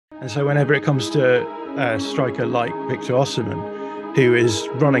And so whenever it comes to a striker like Victor Osimhen, who is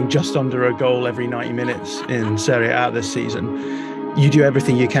running just under a goal every 90 minutes in Serie A this season, you do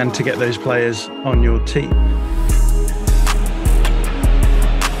everything you can to get those players on your team.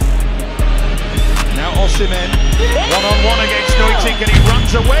 Now Osimhen, one-on-one against Neuting, and he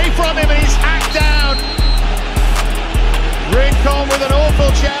runs away from him and he's hacked down. Rincon with an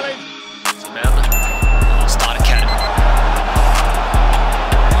awful challenge.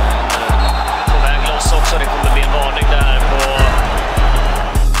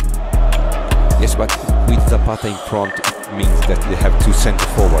 Yes, but with Zapata in front, it means that they have two centre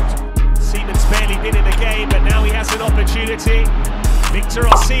forwards. Osimhen's barely been in the game, but now he has an opportunity. Victor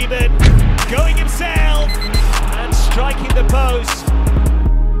Osimhen going himself and striking the post.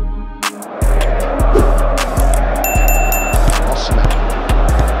 Osimhen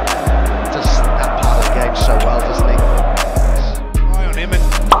does that part of the game so well, doesn't he? Eye on him, and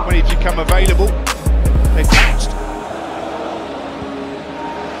when he's become available, they bounced.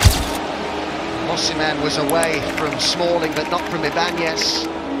 Osimhen was away from Smalling, but not from Ibanez.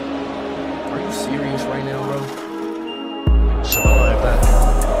 Are you serious right now, bro? Survive that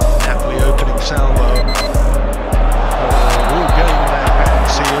Napoli opening salvo. All game now, I can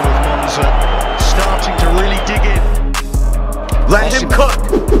see here with Monza starting to really dig in. Let him cook!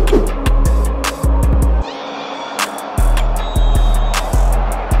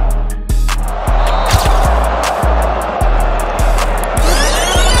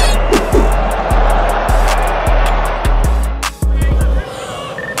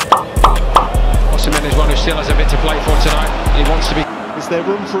 Osimhen is one who still has a bit to play for tonight. He wants to be. Is there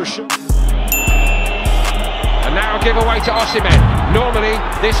room for a shot? And now a giveaway to Osimhen. Normally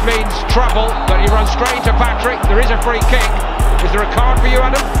this means trouble, but he runs straight into Patrick. There is a free kick. Is there a card for you,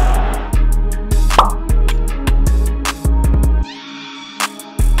 Adam?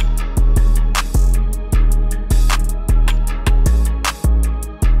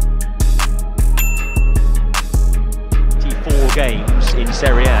 Games in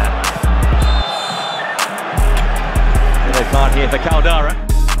Serie A. Yellow card here for Caldara.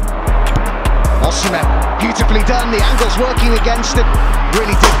 Osimhen, beautifully done, the angle's working against him.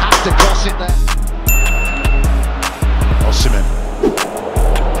 Really did have to cross it there. Osimhen.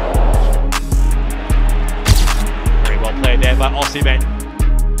 Very well played there by Osimhen.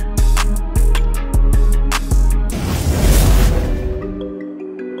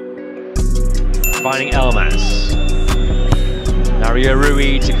 Finding Elmas. Mario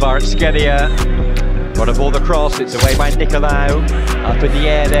Rui to Kvaratskhelia. Got a ball across, it's away by Nicolau. Up in the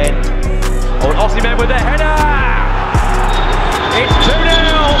air then. Oh, and Osimhen with the header! It's 2-0!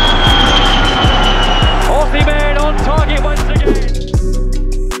 Osimhen on target once again.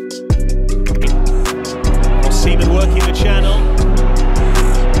 Osimhen working the channel.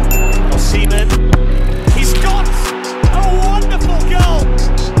 Osimhen. He's got a wonderful goal!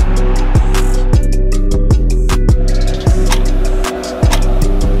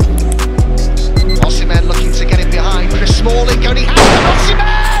 Looking to get it behind Chris Smalling, only has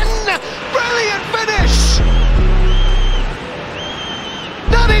Osimhen! Brilliant finish!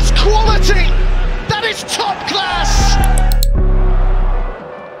 That is quality! That is top class!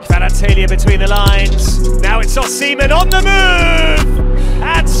 Kvaratskhelia between the lines. Now it's Osimhen on the move!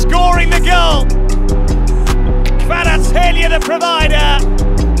 And scoring the goal! Kvaratskhelia the provider!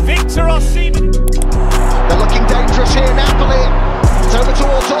 Victor Osimhen. They're looking dangerous here, Napoli. It's over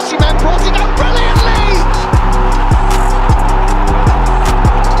towards Osimhen, brought it down brilliantly!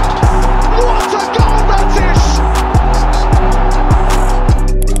 What a goal that is!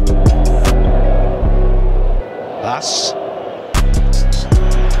 Pass.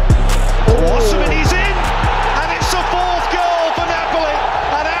 Osimhen is in! And it's the fourth goal for Napoli!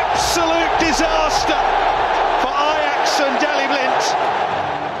 An absolute disaster!